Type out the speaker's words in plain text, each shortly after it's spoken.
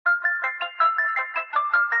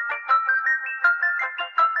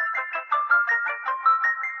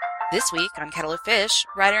This week on Kettle of Fish,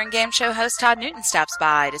 writer and game show host Todd Newton stops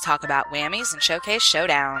by to talk about whammies and showcase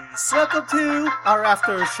showdowns. Welcome to our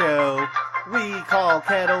after show we call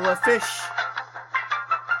Kettle of Fish,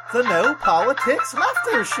 the No Politics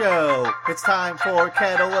Laughter Show. It's time for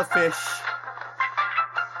Kettle of Fish.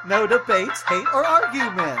 No debates, hate, or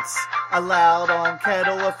arguments allowed on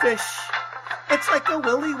Kettle of Fish. It's like a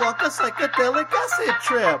Willy Wonka psychedelic acid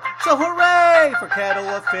trip. So hooray for Kettle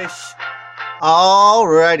of Fish.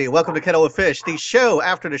 Alrighty, welcome to Kettle of Fish, the show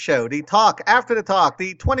after the show, the talk after the talk,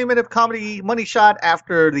 the 20-minute comedy money shot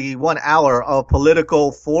after the 1 hour of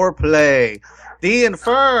political foreplay. Dee and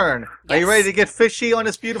Fern, Yes. Are you ready to get fishy on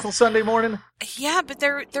this beautiful Sunday morning? Yeah, but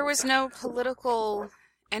there was no political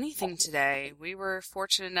anything today. We were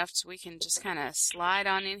fortunate enough we can just kind of slide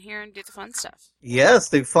on in here and do the fun stuff. Yes,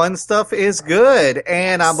 the fun stuff is good.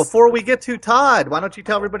 And Yes. before we get to Todd, why don't you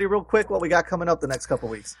tell everybody real quick what we got coming up the next couple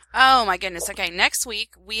weeks? Oh my goodness. Okay, next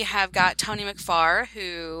week we have got Tony McFarr,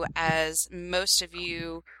 who, as most of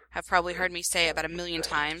you have probably heard me say about 1,000,000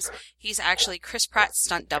 times, he's actually Chris Pratt's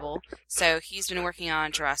stunt double. So he's been working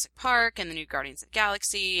on Jurassic Park and the new Guardians of the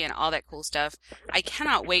Galaxy and all that cool stuff. I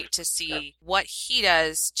cannot wait to see what he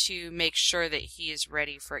does to make sure that he is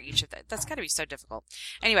ready for each of that. That's got to be so difficult.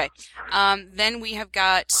 Anyway, then we have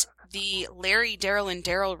got the Larry, Daryl, and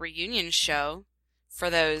Daryl reunion show for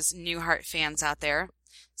those Newhart fans out there.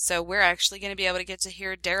 So we're actually going to be able to get to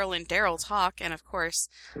hear Daryl and Daryl talk, and of course,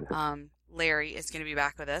 Larry is going to be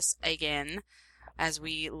back with us again, as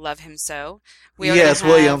we love him so. Yes,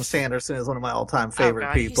 William Sanderson is one of my all-time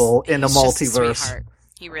favorite people in the he's just a multiverse. sweetheart.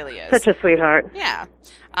 He really is. Such a sweetheart. Yeah.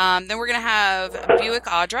 Then we're going to have Buick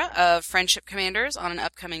Audra of Friendship Commanders on an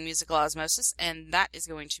upcoming musical Osmosis, and that is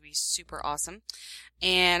going to be super awesome.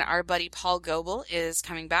 And our buddy Paul Goebel is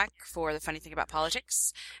coming back for The Funny Thing About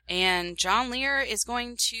Politics. And John Lear is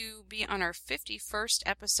going to be on our 51st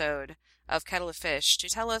episode of Kettle of Fish to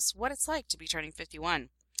tell us what it's like to be turning 51.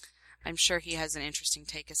 I'm sure he has an interesting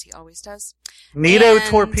take, as he always does. Nito And-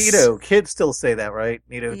 Torpedo. Kids still say that, right?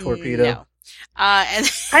 Nito Torpedo. No. And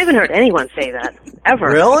I haven't heard anyone say that, ever.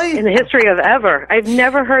 Really? In the history of ever. I've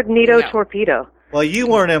never heard Nito No. Torpedo. Well, you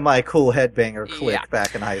weren't in my cool headbanger clique Yeah.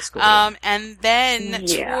 back in high school. And then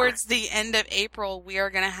Yeah. towards the end of April, we are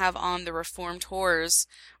going to have on the Reform tours.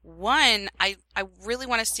 One, I really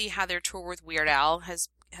want to see how their tour with Weird Al has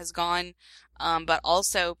gone, but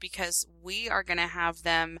also because we are going to have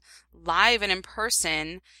them live and in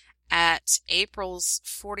person at April's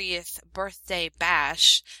 40th birthday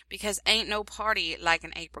bash, because ain't no party like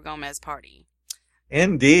an April Gomez party.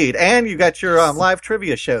 Indeed. And you got your live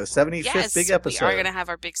trivia show, 75th Yes, big episode. we are going to have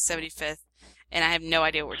our big 75th, and I have no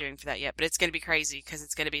idea what we're doing for that yet, but it's going to be crazy because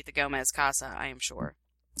it's going to be at the Gomez Casa, I am sure.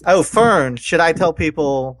 Oh, Fern, should I tell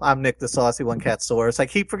people I'm Nick the Saucy One Cat Source? I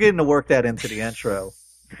keep forgetting to work that into the intro.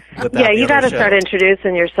 Yeah, you got to start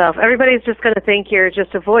introducing yourself. Everybody's just going to think you're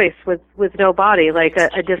just a voice with no body, like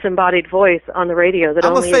a disembodied voice on the radio that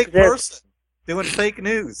I'm only a fake exists. person doing fake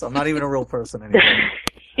news. I'm not even a real person anymore.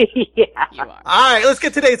 Yeah. You are. All right, let's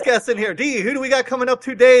get today's guest in here. Dee, who do we got coming up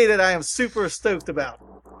today that I am super stoked about?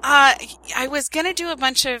 I was going to do a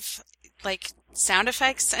bunch of, like, sound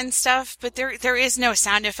effects and stuff, but there is no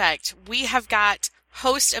sound effect. We have got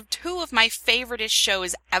host of two of my favoriteest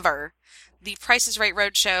shows ever, The Price is Right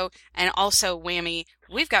Roadshow, and also Whammy.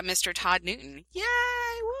 We've got Mr. Todd Newton. Yay!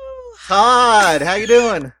 Woo! Todd, how you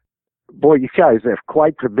doing? Boy, you guys have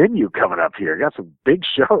quite the menu coming up here. Got some big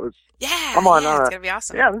shows. Yeah, Come on, yeah, it's going to be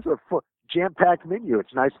awesome. Yeah, this is a jam-packed menu.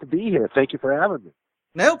 It's nice to be here. Thank you for having me.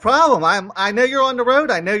 No problem. I know you're on the road.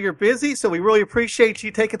 I know you're busy, so we really appreciate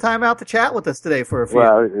you taking time out to chat with us today for a few.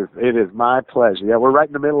 Well, it is my pleasure. Yeah, we're right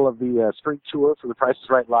in the middle of the spring tour for The Price is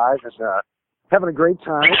Right Live, and having a great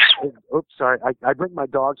time. Oops, sorry. I bring my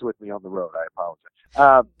dogs with me on the road. I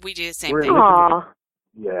apologize. We do the same We're thing. Aw.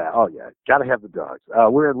 Yeah, oh yeah, got to have the dogs.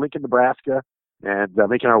 We're in Lincoln, Nebraska, and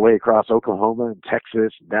making our way across Oklahoma and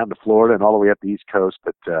Texas and down to Florida and all the way up the East Coast.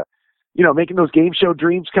 But, making those game show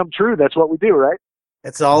dreams come true. That's what we do, right?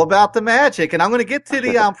 It's all about the magic, and I'm going to get to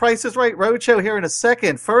the Price is Right Roadshow here in a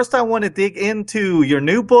second. First, I want to dig into your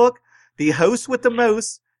new book, The Host with the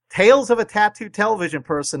Most, Tales of a Tattooed Television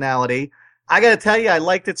Personality. I got to tell you, I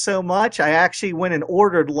liked it so much, I actually went and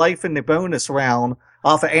ordered Life in the Bonus Round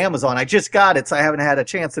off of Amazon. I just got it, so I haven't had a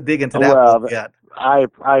chance to dig into that book yet. I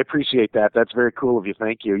appreciate that. That's very cool of you.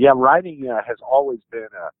 Thank you. Yeah, writing has always been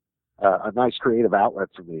a nice creative outlet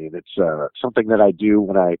for me, and it's something that I do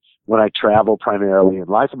when I travel primarily. And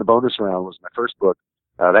Life in the Bonus Round was my first book.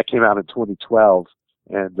 That came out in 2012,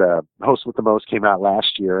 and Host with the Most came out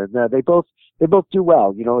last year, and they both do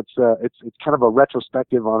well. It's kind of a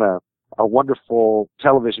retrospective on a wonderful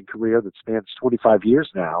television career that spans 25 years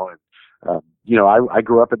now. And, I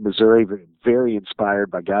grew up in Missouri, very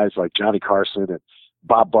inspired by guys like Johnny Carson and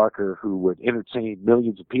Bob Barker, who would entertain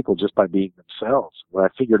millions of people just by being themselves. When I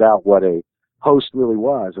figured out what a host really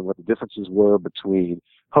was and what the differences were between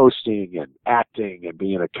hosting and acting and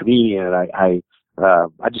being a comedian, I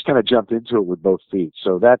just kind of jumped into it with both feet.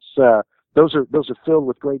 So those are filled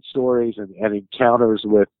with great stories and encounters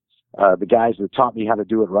with the guys that taught me how to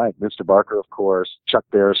do it right. Mr. Barker, of course, Chuck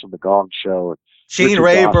Barris from The Gong Show, Gene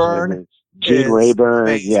Rayburn.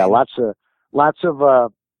 Yeah, lots of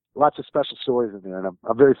special stories in there, and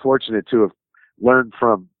I'm very fortunate to have learned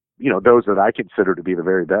from those that I consider to be the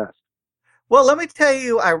very best. Well, let me tell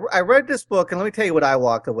you, I read this book, and let me tell you what I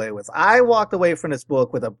walked away with. I walked away from this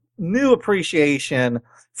book with a new appreciation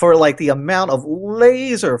for like the amount of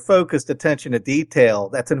laser focused attention to detail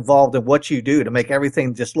that's involved in what you do to make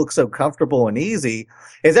everything just look so comfortable and easy.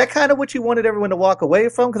 Is that kind of what you wanted everyone to walk away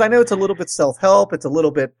from? Because I know it's a little bit self-help, it's a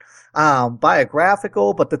little bit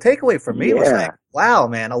biographical, but the takeaway for me was like, wow,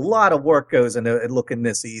 man, a lot of work goes into it looking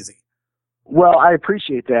this easy. Well, I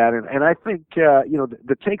appreciate that, and I think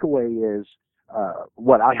the takeaway is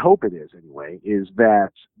what I hope it is anyway, is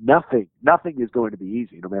that nothing is going to be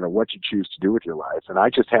easy, no matter what you choose to do with your life. And I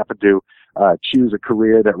just happened to choose a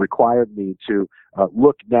career that required me to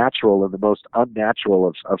look natural in the most unnatural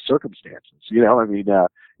of circumstances.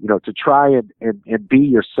 To try and be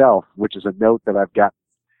yourself, which is a note that I've got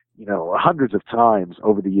hundreds of times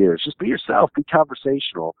over the years. Just be yourself, be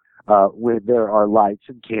conversational. When there are lights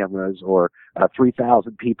and cameras or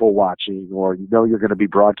 3,000 people watching, or you're going to be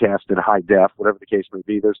broadcast in high def, whatever the case may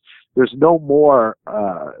be, there's no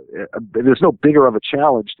bigger of a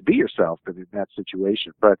challenge to be yourself than in that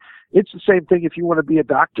situation. But it's the same thing if you want to be a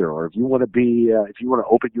doctor, or if you want to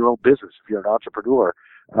open your own business, if you're an entrepreneur.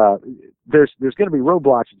 There's going to be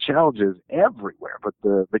roadblocks and challenges everywhere, but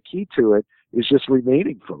the key to it is just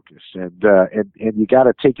remaining focused, and you got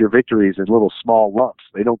to take your victories in little small lumps.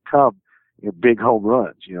 They don't come in big home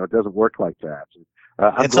runs. It doesn't work like that.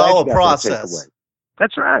 It's all a process.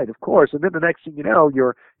 That's right, of course. And then the next thing you know,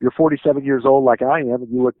 you're 47 years old like I am,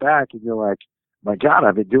 and you look back and you're like, my God,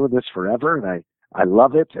 I've been doing this forever, and I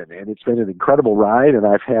love it, and it's been an incredible ride. And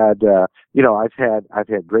I've had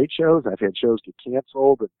great shows. I've had shows get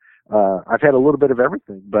canceled, and I've had a little bit of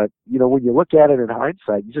everything. But when you look at it in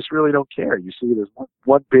hindsight, you just really don't care. You see it as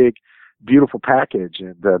one big, beautiful package,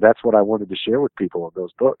 and that's what I wanted to share with people in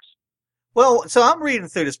those books. Well, so I'm reading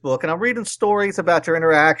through this book, and I'm reading stories about your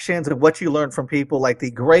interactions and what you learned from people like the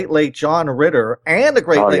great late John Ritter and the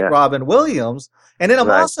great late Robin Williams. And then I'm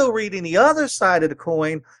also reading the other side of the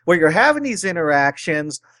coin, where you're having these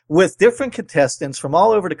interactions with different contestants from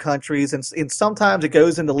all over the countries, and sometimes it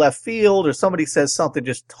goes into left field, or somebody says something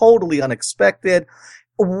just totally unexpected.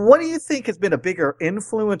 What do you think has been a bigger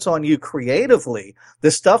influence on you creatively?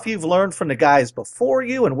 The stuff you've learned from the guys before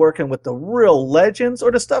you and working with the real legends,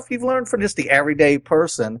 or the stuff you've learned from just the everyday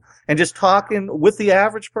person and just talking with the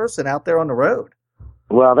average person out there on the road?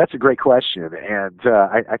 Well, that's a great question. And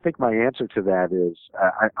I think my answer to that is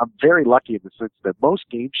I'm very lucky in the sense that most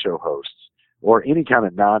game show hosts, or any kind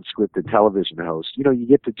of non-scripted television host, you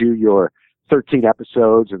get to do your 13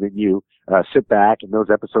 episodes, and then you sit back and those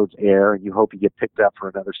episodes air, and you hope you get picked up for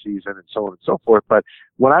another season, and so on and so forth. But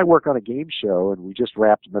when I work on a game show, and we just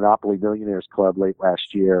wrapped Monopoly Millionaires Club late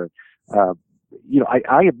last year,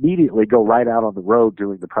 I immediately go right out on the road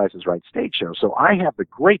doing the Price is Right stage show. So I have the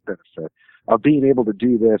great benefit of being able to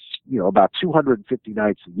do this, about 250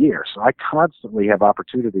 nights a year. So I constantly have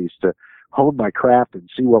opportunities to hone my craft and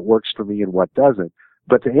see what works for me and what doesn't.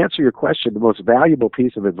 But to answer your question, the most valuable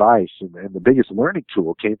piece of advice and the biggest learning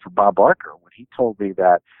tool came from Bob Barker, when he told me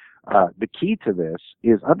that the key to this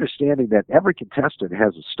is understanding that every contestant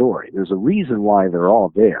has a story. There's a reason why they're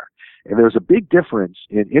all there. And there's a big difference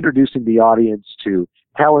in introducing the audience to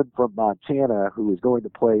Helen from Montana, who is going to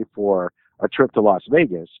play for a trip to Las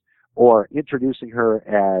Vegas, or introducing her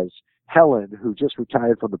as Helen, who just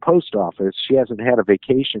retired from the post office. She hasn't had a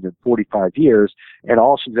vacation in 45 years, and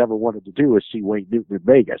all she's ever wanted to do is see Wayne Newton in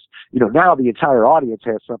Vegas. Now the entire audience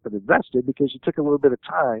has something invested because you took a little bit of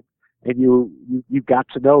time and you got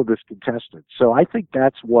to know this contestant. So I think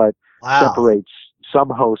that's what separates some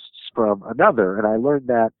hosts from another, and I learned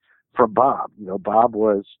that from Bob. Bob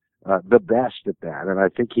was the best at that, and I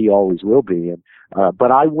think he always will be. And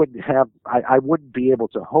but I wouldn't be able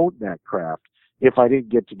to hone that craft if I didn't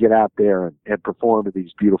get out there and perform in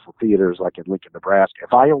these beautiful theaters like in Lincoln, Nebraska.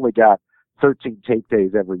 If I only got 13 tape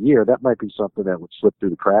days every year, that might be something that would slip through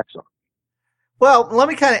the cracks on. Well, let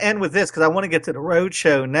me kind of end with this because I want to get to the road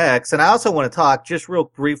show next. And I also want to talk just real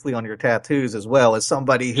briefly on your tattoos as well, as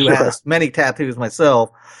somebody who has many tattoos myself.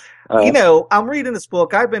 I'm reading this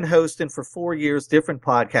book. I've been hosting for 4 years, different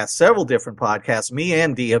podcasts, several different podcasts. Me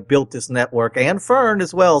and Dee have built this network, and Fern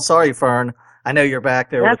as well. Sorry, Fern. I know you're back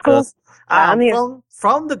there with us.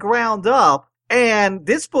 From the ground up. And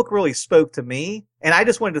this book really spoke to me. And I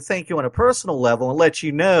just wanted to thank you on a personal level and let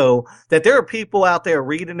you know that there are people out there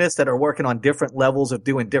reading this that are working on different levels of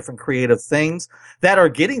doing different creative things that are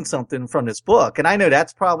getting something from this book. And I know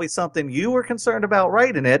that's probably something you were concerned about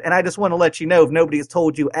writing it. And I just want to let you know, if nobody has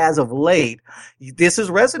told you as of late, this is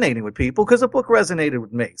resonating with people because the book resonated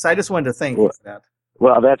with me. So I just wanted to thank you for that.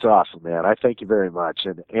 Well, that's awesome, man. I thank you very much.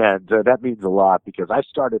 And that means a lot because I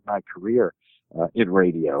started my career in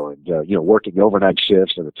radio and, working overnight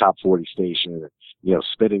shifts at a top 40 station and,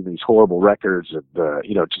 spinning these horrible records and,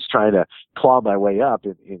 just trying to claw my way up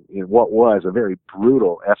in what was a very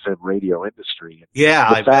brutal FM radio industry. Yeah,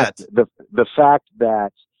 I bet. The fact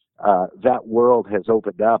that that world has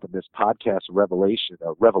opened up and this podcast revolution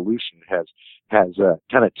has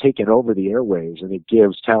kind of taken over the airwaves, and it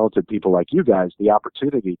gives talented people like you guys the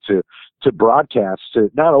opportunity to broadcast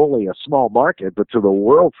to not only a small market but to the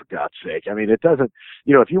world, for God's sake. I mean, it doesn't,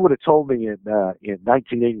 if you would have told me in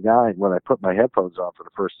 1989 when I put my headphones on for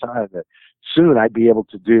the first time that soon I'd be able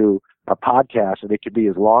to do a podcast and it could be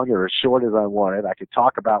as long or as short as I wanted, I could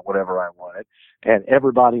talk about whatever I wanted, and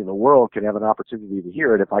everybody in the world could have an opportunity to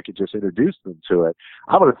hear it if I could just introduce them to it,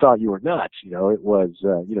 I would have thought you were nuts. It was,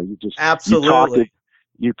 you just absolutely.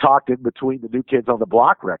 You talked in between the New Kids on the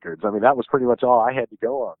Block records. I mean, that was pretty much all I had to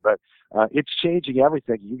go on. But it's changing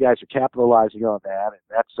everything. You guys are capitalizing on that,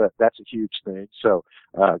 and that's a huge thing. So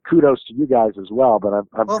kudos to you guys as well. But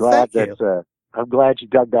I'm glad that. I'm glad you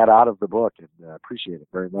dug that out of the book, and appreciate it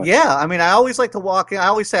very much. Yeah, I mean, I always like to walk in. I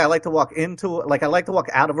always say I like to walk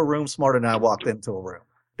out of a room smarter than I walked into a room.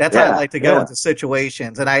 That's how I like to go into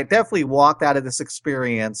situations. And I definitely walked out of this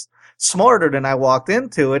experience smarter than I walked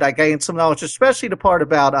into it. I gained some knowledge, especially the part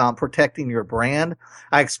about protecting your brand.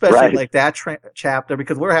 I especially like that chapter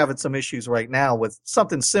because we're having some issues right now with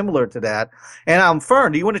something similar to that. And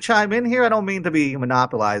Fern, do you want to chime in here? I don't mean to be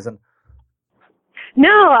monopolizing.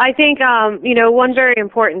 No, I think, one very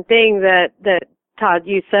important thing that Todd,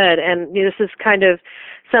 you said, and this is kind of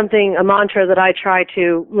a mantra that I try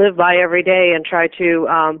to live by every day and try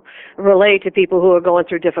to relate to people who are going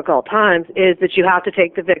through difficult times, is that you have to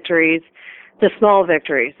take the victories, the small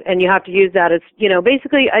victories, and you have to use that as,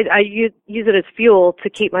 basically I use it as fuel to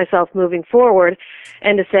keep myself moving forward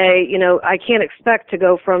and to say, I can't expect to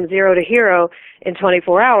go from zero to hero in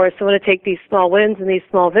 24 hours, so I'm going to take these small wins and these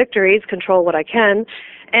small victories, control what I can,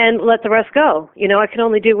 and let the rest go. I can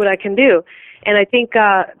only do what I can do. And I think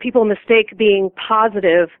people mistake being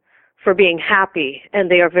positive for being happy, and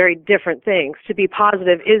they are very different things. To be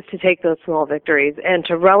positive is to take those small victories and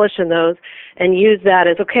to relish in those and use that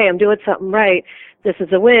as, okay, I'm doing something right. This is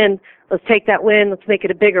a win. Let's take that win. Let's make it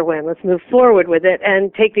a bigger win. Let's move forward with it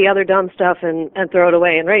and take the other dumb stuff and throw it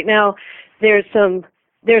away. And right now, there's some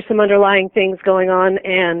underlying things going on,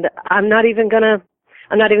 and I'm not even gonna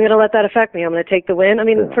let that affect me. I'm going to take the win. I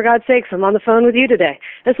mean, for God's sakes, I'm on the phone with you today.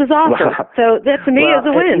 This is awesome. So that to me is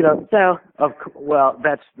a win.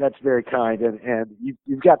 That's very kind, and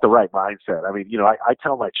you've got the right mindset. I mean, I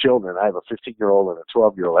tell my children, I have a 15-year-old and a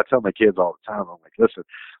 12-year-old. I tell my kids all the time, I'm like, listen,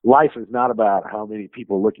 life is not about how many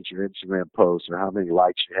people look at your Instagram posts or how many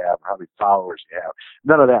likes you have or how many followers you have.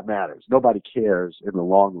 None of that matters. Nobody cares in the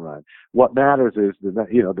long run. What matters is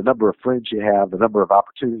the number of friends you have, the number of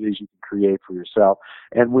opportunities you can create for yourself.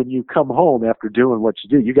 And when you come home after doing what you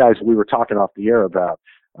do, you guys, we were talking off the air about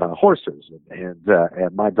horses,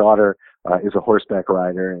 and my daughter is a horseback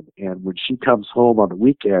rider, and when she comes home on the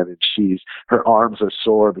weekend and her arms are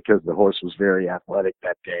sore because the horse was very athletic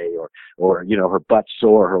that day, or her butt's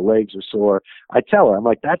sore, her legs are sore, I tell her, I'm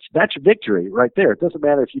like, that's your victory right there. It doesn't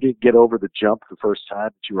matter if you didn't get over the jump the first time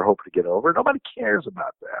that you were hoping to get over. Nobody cares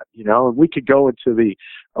about that, and we could go into the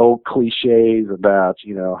old cliches about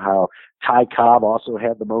how Ty Cobb also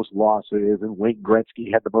had the most losses and Wayne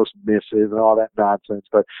Gretzky had the most misses and all that nonsense.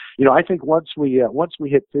 But, I think once we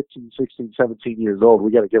hit 15, 16, 17 years old,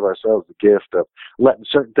 we got to give ourselves the gift of letting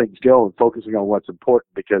certain things go and focusing on what's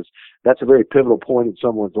important, because that's a very pivotal point in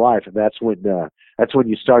someone's life. And that's when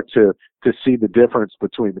you start to see the difference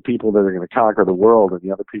between the people that are going to conquer the world and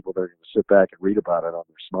the other people that are going to sit back and read about it on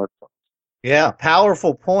their smartphones. Yeah,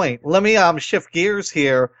 powerful point. Let me shift gears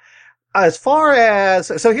here. as far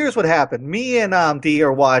as, so here's what happened. Me and Dee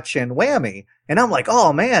are watching Whammy, and I'm like,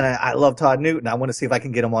 oh man, I love Todd Newton. I want to see if I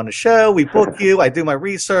can get him on the show. We book you. I do my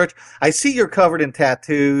research. I see you're covered in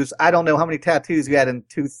tattoos. I don't know how many tattoos you had in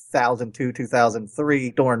 2002,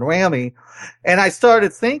 2003 during Whammy. And I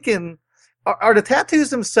started thinking, are the tattoos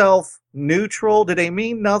themselves neutral? Do they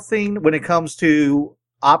mean nothing when it comes to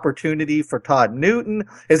opportunity for Todd Newton?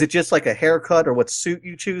 Is it just like a haircut or what suit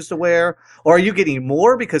you choose to wear? Or are you getting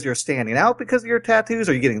more because you're standing out because of your tattoos?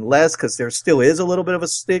 Are you getting less because there still is a little bit of a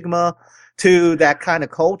stigma to that kind of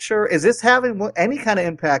culture? Is this having any kind of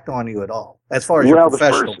impact on you at all as far as your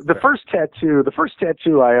professional? The first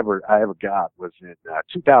tattoo I ever got was in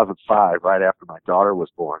 2005, right after my daughter was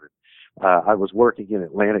born. I was working in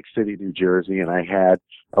Atlantic City, New Jersey, and I had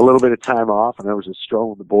a little bit of time off, and I was just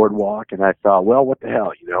strolling the boardwalk, and I thought, well, what the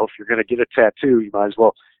hell, you know, if you're going to get a tattoo, you might as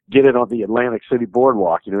well get it on the Atlantic City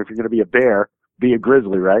boardwalk. You know, if you're going to be a bear, be a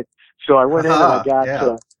grizzly, right? So I went in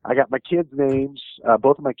and I got my kids' names,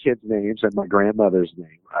 both of my kids' names and my grandmother's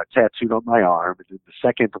name tattooed on my arm. And then the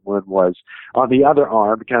second one was on the other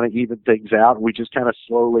arm to kind of even things out. We just kind of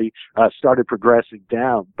slowly started progressing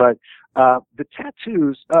down. But the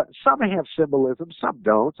tattoos, some have symbolism, some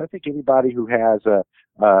don't. I think anybody who has a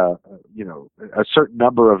certain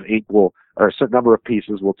number of equal or a certain number of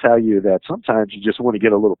pieces will tell you that sometimes you just want to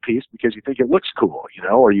get a little piece because you think it looks cool, you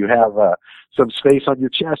know, or you have some space on your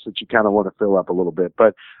chest that you kind of want to fill up a little bit.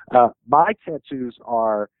 But my tattoos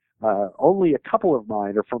are only a couple of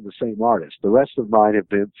mine are from the same artist. The rest of mine have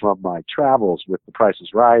been from my travels with The Price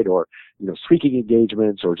is Right, or, you know, speaking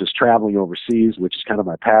engagements, or just traveling overseas, which is kind of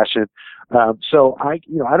my passion. So I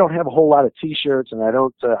don't have a whole lot of T-shirts, and I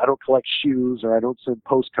don't collect shoes, or I don't send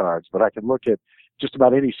postcards, but I can look at just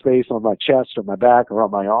about any space on my chest or my back or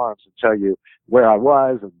on my arms and tell you where I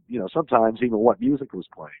was, and, you know, sometimes even what music was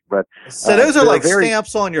playing. But so those are like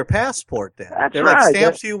stamps on your passport, then. They're right. Like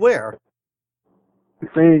stamps you wear.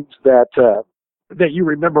 Things that you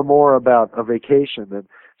remember more about a vacation than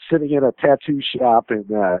sitting in a tattoo shop in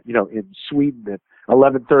Sweden at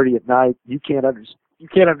 11:30 at night. You can't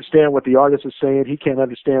understand what the artist is saying. He can't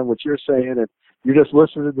understand what you're saying, and you're just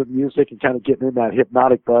listening to the music and kind of getting in that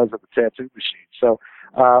hypnotic buzz of the tattoo machine. So,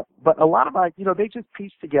 but a lot of my, you know, they just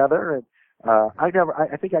piece together, and I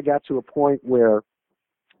think I got to a point where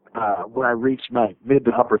when I reached my mid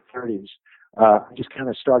to upper 30s, I just kind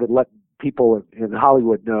of started letting people in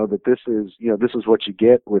Hollywood know that this is what you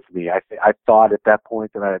get with me. I thought at that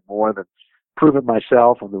point that I had more than proven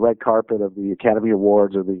myself on the red carpet of the Academy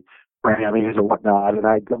Awards or the Grammys or whatnot, and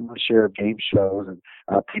I'd done my share of game shows, and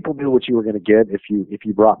people knew what you were going to get if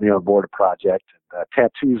you brought me on board a project. And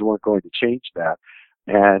tattoos weren't going to change that.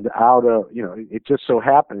 And it just so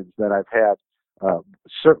happens that I've had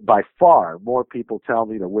by far more people tell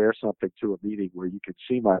me to wear something to a meeting where you can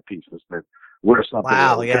see my pieces than wear something.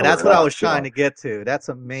 Wow, yeah, that's what I was trying to get to. That's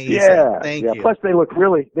amazing. Yeah, Thank you. Plus, they look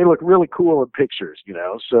really cool in pictures, you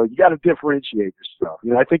know. So you got to differentiate yourself.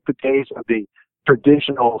 You know, I think the days of the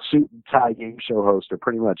traditional suit and tie game show host are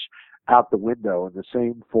pretty much out the window, and the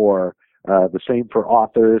same for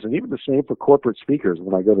authors, and even the same for corporate speakers.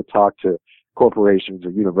 When I go to talk to corporations or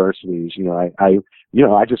universities, you know, I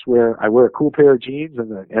wear a cool pair of jeans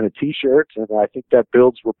and a t-shirt, and I think that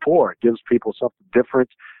builds rapport. It gives people something different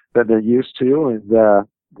than they're used to, and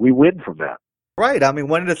we win from that. Right. I mean,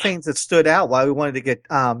 one of the things that stood out why we wanted to get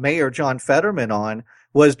Mayor John Fetterman on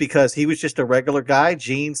was because he was just a regular guy,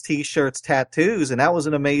 jeans, t-shirts, tattoos, and that was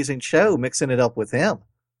an amazing show, mixing it up with him.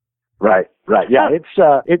 Right. Yeah,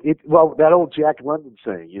 well, that old Jack London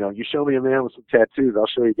saying, you know, you show me a man with some tattoos, I'll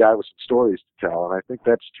show you a guy with some stories to tell, and I think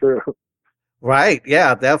that's true. Right.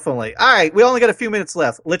 Yeah, definitely. All right. We only got a few minutes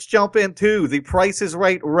left. Let's jump into the Price is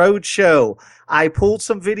Right Road Show. I pulled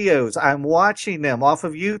some videos. I'm watching them off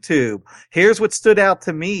of YouTube. Here's what stood out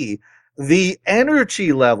to me. The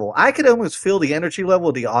energy level. I could almost feel the energy level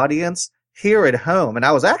of the audience here at home. And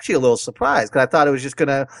I was actually a little surprised because I thought it was just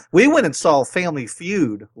we went and saw Family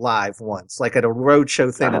Feud live once, like at a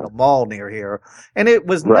roadshow thing at a mall near here. And it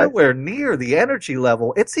was nowhere near the energy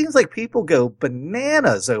level. It seems like people go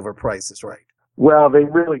bananas over Price is Right. Well, they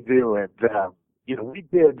really do. And, we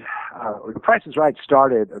did, the Price is Right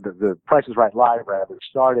started, the Price is Right Live rather,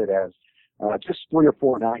 started as just 3 or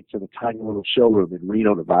 4 nights in a tiny little showroom in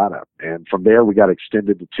Reno, Nevada. And from there, we got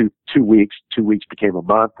extended to two weeks. 2 weeks became a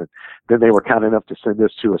month. And then they were kind enough to send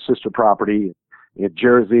us to a sister property in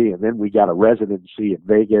Jersey. And then we got a residency in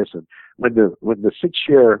Vegas. And when the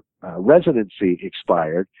 6-year residency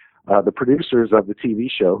expired, the producers of the TV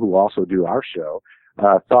show, who also do our show,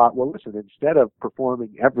 thought, well, listen, instead of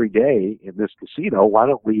performing every day in this casino, why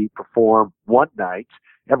don't we perform one night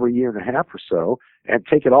every year and a half or so and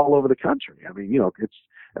take it all over the country. I mean, it's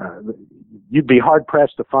you'd be hard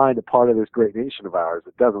pressed to find a part of this great nation of ours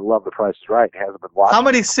that doesn't love The Price is Right and hasn't been watching. How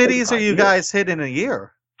many cities are you guys hitting a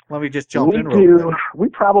year? Let me just jump in real quick. We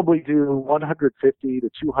probably do 150 to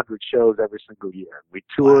 200 shows every single year. We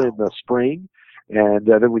tour in the spring, and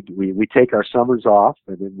then we take our summers off,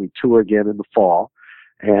 and then we tour again in the fall.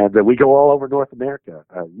 And we go all over North America,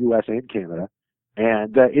 U.S. and Canada.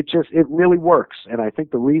 And it really works. And I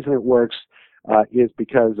think the reason it works is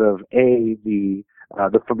because of,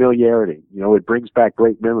 the familiarity. It brings back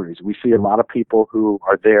great memories. We see a lot of people who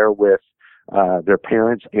are there with their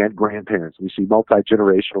parents and grandparents. We see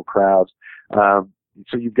multi-generational crowds.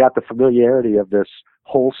 So you've got the familiarity of this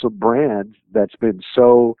wholesome brand that's been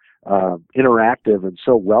so interactive and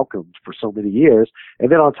so welcomed for so many years.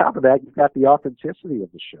 And then on top of that, you've got the authenticity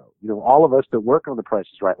of the show. All of us that work on The Price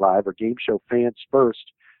is Right Live are game show fans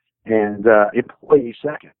first and employees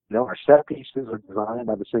second. Our set pieces are designed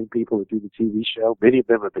by the same people that do the TV show. Many of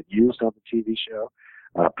them have been used on the TV show.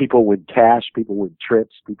 People win cash, people win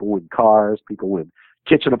trips, people win cars, people win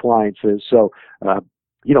kitchen appliances. So,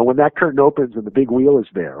 when that curtain opens and the big wheel is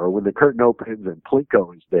there, or when the curtain opens and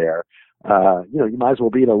Plinko is there, you might as well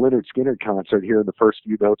be at a Lynyrd Skynyrd concert hearing the first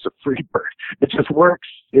few notes of Freebird. It just works.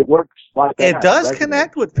 It works like that. It does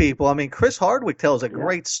connect with people. I mean, Chris Hardwick tells a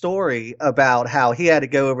great story about how he had to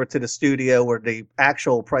go over to the studio where the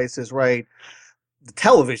actual Price is Right, the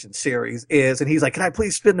television series is, and he's like, "Can I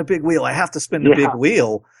please spin the big wheel? I have to spin the big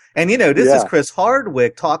wheel." And this is Chris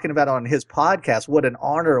Hardwick talking about on his podcast what an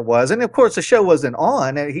honor it was. And of course the show wasn't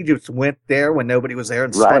on, and he just went there when nobody was there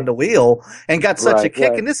and spun the wheel and got such a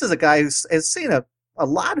kick. And this is a guy who has seen a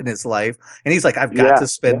lot in his life, and he's like, "I've got to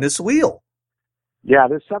spin this wheel." Yeah,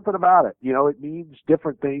 there's something about it. It means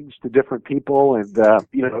different things to different people. And,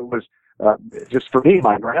 it was just for me,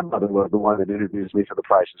 my grandmother was the one that introduced me to The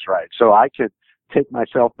Price is Right. So I could take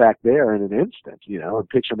myself back there in an instant, and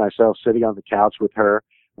picture myself sitting on the couch with her,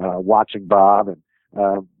 watching Bob.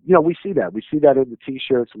 And, we see that. We see that in the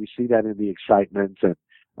T-shirts. We see that in the excitement. And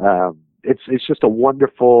it's just a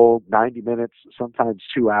wonderful 90 minutes, sometimes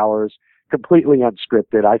 2 hours, completely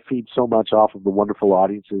unscripted. I feed so much off of the wonderful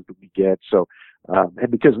audiences that we get. So,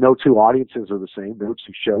 and because no two audiences are the same, no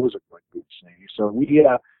two shows are going to be the same. So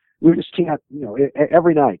we just can't,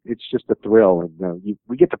 every night it's just a thrill. And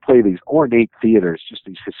we get to play these ornate theaters, just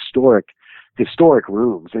these historic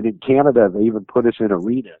rooms. And in Canada, they even put us in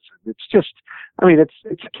arenas. And it's just,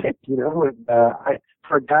 it's a kick, and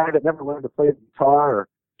for a guy that never learned to play the guitar or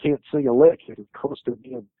can't sing a lick, it's close to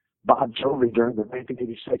being Bon Jovi during the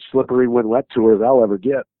 1986 Slippery When Wet tour as I'll ever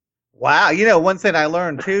get. Wow. One thing I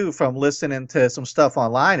learned too from listening to some stuff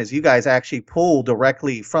online is you guys actually pull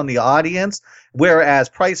directly from the audience, whereas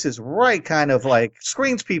Price is Right kind of like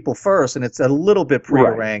screens people first and it's a little bit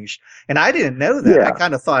prearranged. Right. And I didn't know that. Yeah. I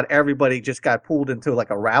kind of thought everybody just got pulled into like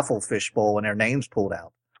a raffle fishbowl and their names pulled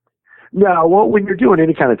out. No, well, when you're doing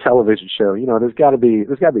any kind of television show, there's got to be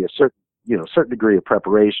a certain degree of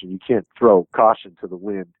preparation. You can't throw caution to the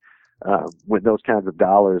wind. When those kinds of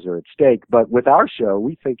dollars are at stake. But with our show,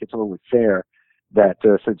 we think it's only fair that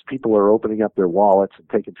since people are opening up their wallets and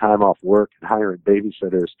taking time off work and hiring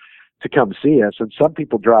babysitters to come see us, and some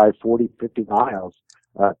people drive 40, 50 miles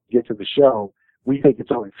to get to the show, we think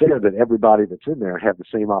it's only fair that everybody that's in there have the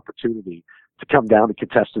same opportunity to come down to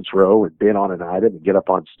Contestants Row and bid on an item and get up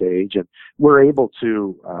on stage. And we're able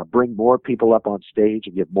to bring more people up on stage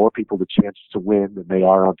and give more people the chance to win than they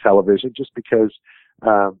are on television, just because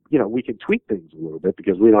we can tweak things a little bit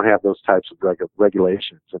because we don't have those types of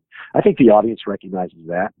regulations. And I think the audience recognizes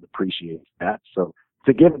that and appreciates that. So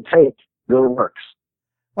the give and take really works.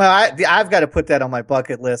 Well, I've got to put that on my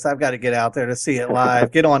bucket list. I've got to get out there to see it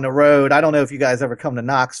live, get on the road. I don't know if you guys ever come to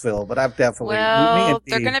Knoxville, but I've definitely. Well,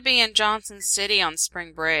 they're going to be in Johnson City on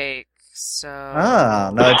spring break. So.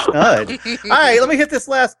 Nudge, nudge. All right, let me hit this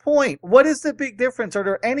last point. What is the big difference? Are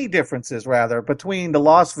there any differences, rather, between the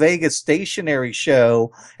Las Vegas stationary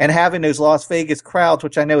show and having those Las Vegas crowds,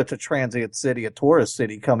 which I know it's a transient city, a tourist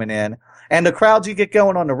city coming in, and the crowds you get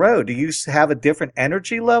going on the road? Do you have a different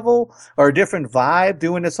energy level or a different vibe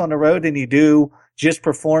doing this on the road than you do just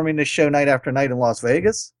performing this show night after night in Las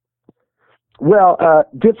Vegas? Well,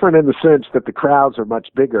 different in the sense that the crowds are much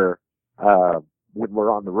bigger, when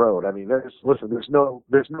we're on the road. I mean, there's no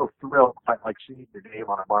thrill quite like seeing your name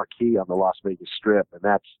on a marquee on the Las Vegas Strip, and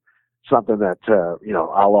that's something that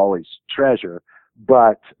I'll always treasure.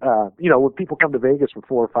 But when people come to Vegas for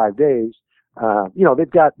 4 or 5 days,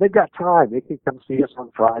 they've got time. They can come see us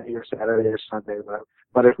on Friday or Saturday or Sunday.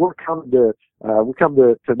 But if we come to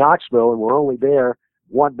Knoxville and we're only there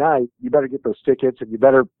one night, you better get those tickets, and you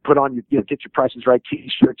better put on get your Prices Right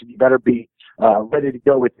T-shirts, and you better be ready to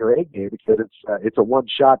go with your A game, because it's a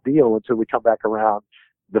one-shot deal until we come back around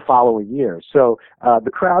the following year. So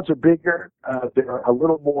the crowds are bigger. They're a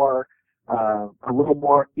little more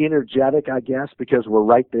energetic, I guess, because we're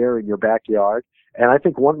right there in your backyard. And I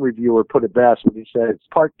think one reviewer put it best when he said it's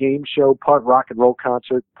part game show, part rock and roll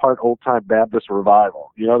concert, part old time Baptist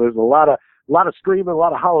revival. There's a lot of screaming, a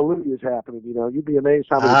lot of hallelujahs happening. You'd be amazed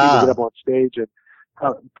how many people get up on stage and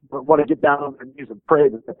want to get down on their knees and pray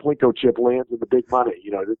that the Plinko chip lands in the big money.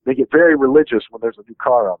 They get very religious when there's a new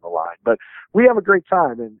car on the line. But we have a great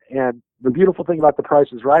time, and the beautiful thing about The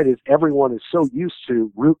Price is Right is everyone is so used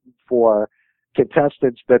to rooting for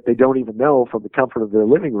contestants that they don't even know from the comfort of their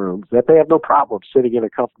living rooms that they have no problem sitting in a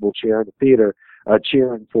comfortable chair in the theater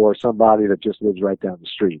cheering for somebody that just lives right down the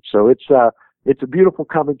street. So it's a beautiful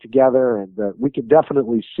coming together, and we can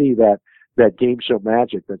definitely see that game show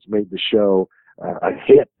magic that's made the show a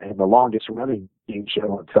hit and the longest running game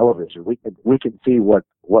show on television. We can see what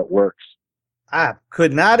works. I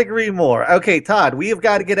could not agree more. Okay, Todd, we have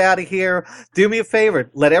got to get out of here. Do me a favor.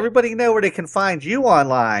 Let everybody know where they can find you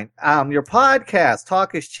online. Your podcast,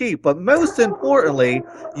 Talk is Cheap, but most importantly,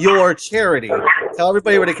 your charity. Tell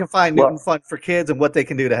everybody where they can find Newton Fund for Kids and what they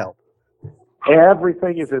can do to help.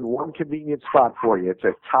 Everything is in one convenient spot for you. It's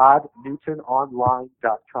at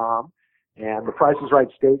toddnewtononline.com. And the Price is Right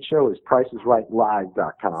stage show is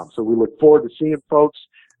pricesrightlive.com. So we look forward to seeing folks,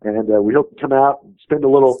 and we hope to come out and spend a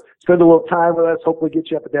little time with us, hopefully get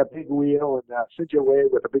you up at that big wheel, and send you away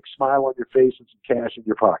with a big smile on your face and some cash in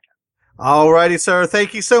your pocket. All righty, sir.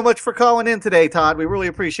 Thank you so much for calling in today, Todd. We really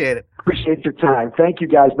appreciate it. Appreciate your time. Thank you,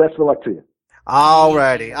 guys. Best of luck to you. All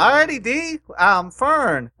righty. D.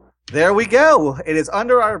 Fern. There we go. It is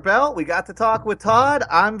under our belt. We got to talk with Todd.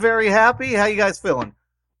 I'm very happy. How you guys feeling?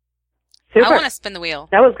 Super. I want to spin the wheel.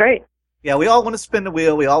 That was great. Yeah, we all want to spin the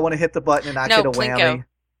wheel. We all want to hit the button and not get a Plinko. whammy.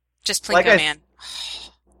 Just Plinko, man.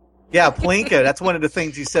 Yeah, Plinko. That's one of the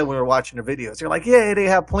things you said when we were watching the videos. You're like, yeah, they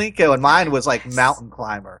have Plinko. And mine was like Mountain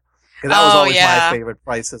Climber. Because that was always my favorite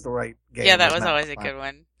Price is the Right game. Yeah, that was always a good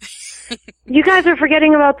one. You guys are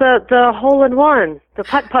forgetting about the hole-in-one, the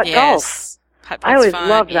putt-putt golf. Putt-putt's I always fun.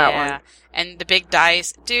 loved that one. And the big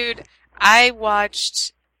dice. Dude, I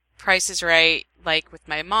watched Price is Right, like, with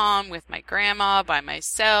my mom, with my grandma, by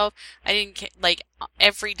myself. I didn't,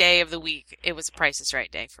 every day of the week, it was a Price is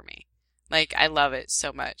Right day for me. Like, I love it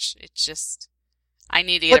so much. It's just, I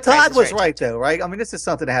need to get a Price is Right. But Todd was right, though, right? I mean, this is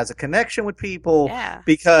something that has a connection with people. Yeah.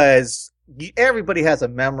 Because everybody has a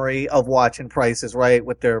memory of watching Price is Right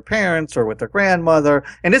with their parents or with their grandmother.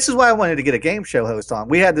 And this is why I wanted to get a game show host on.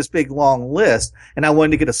 We had this big, long list, and I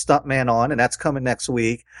wanted to get a stuntman on, and that's coming next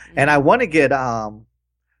week. Mm-hmm. And I want to get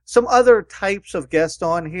some other types of guests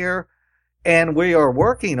on here, and we are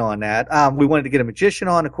working on that. We wanted to get a magician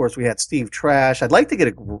on. Of course, we had Steve Trash. I'd like to get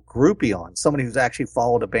a groupie on, somebody who's actually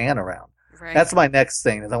followed a band around. Right. That's my next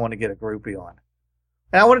thing, is I want to get a groupie on.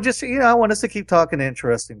 And I want to just, I want us to keep talking to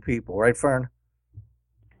interesting people, right, Fern?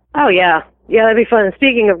 Oh, yeah. Yeah, that'd be fun. And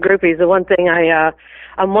speaking of groupies, the one thing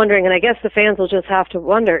I'm wondering, and I guess the fans will just have to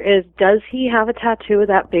wonder, is does he have a tattoo of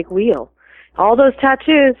that big wheel? All those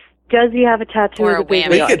tattoos, does he have a tattoo of the big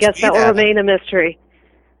wheel? I guess that will remain a mystery.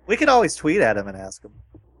 We could always tweet at him and ask him.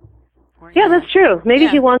 Yeah, that's true. Maybe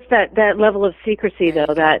he wants that level of secrecy, though,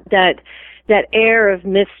 that air of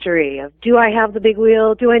mystery of, do I have the big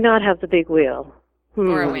wheel? Do I not have the big wheel?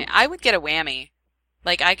 Or I would get a whammy.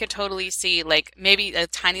 Like, I could totally see, like, maybe a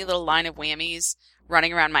tiny little line of whammies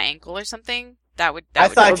running around my ankle or something. I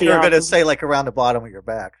thought you were going to say, like, around the bottom of your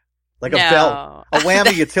back. Like a belt. A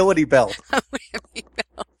whammy utility belt. A whammy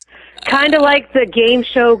belt. Kind of like the game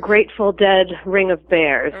show Grateful Dead Ring of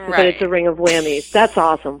Bears, but it's a ring of whammies. That's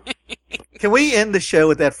awesome. Can we end the show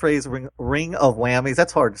with that phrase, ring of whammies?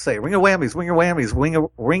 That's hard to say. Ring of whammies, ring of whammies,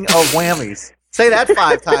 ring of whammies. Say that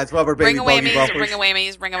 5 times, Rubber Baby Buggy Bumpers. Ring of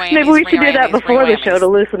whammies, ring of whammies. Maybe we should do that before the show to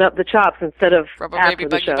loosen up the chops instead of after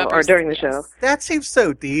the show or during the show. That seems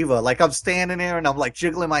so diva. Like, I'm standing there and I'm like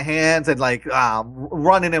jiggling my hands and like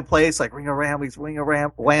running in place like ring of whammies, ring of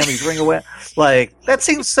whammies, ring of whammies. Like, that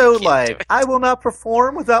seems so like, I will not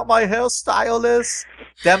perform without my hairstylist.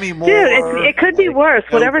 Demi Moore. Dude, it could be worse.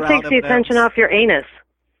 Whatever takes the attention off your anus.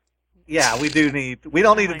 Yeah, we don't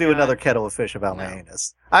need to do another kettle of fish about my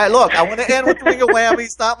anus. All right, look, I want to end with ring of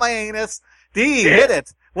whammies, not my anus. D, hit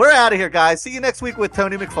it. We're out of here, guys. See you next week with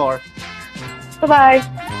Tony McFarr.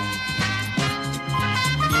 Bye-bye.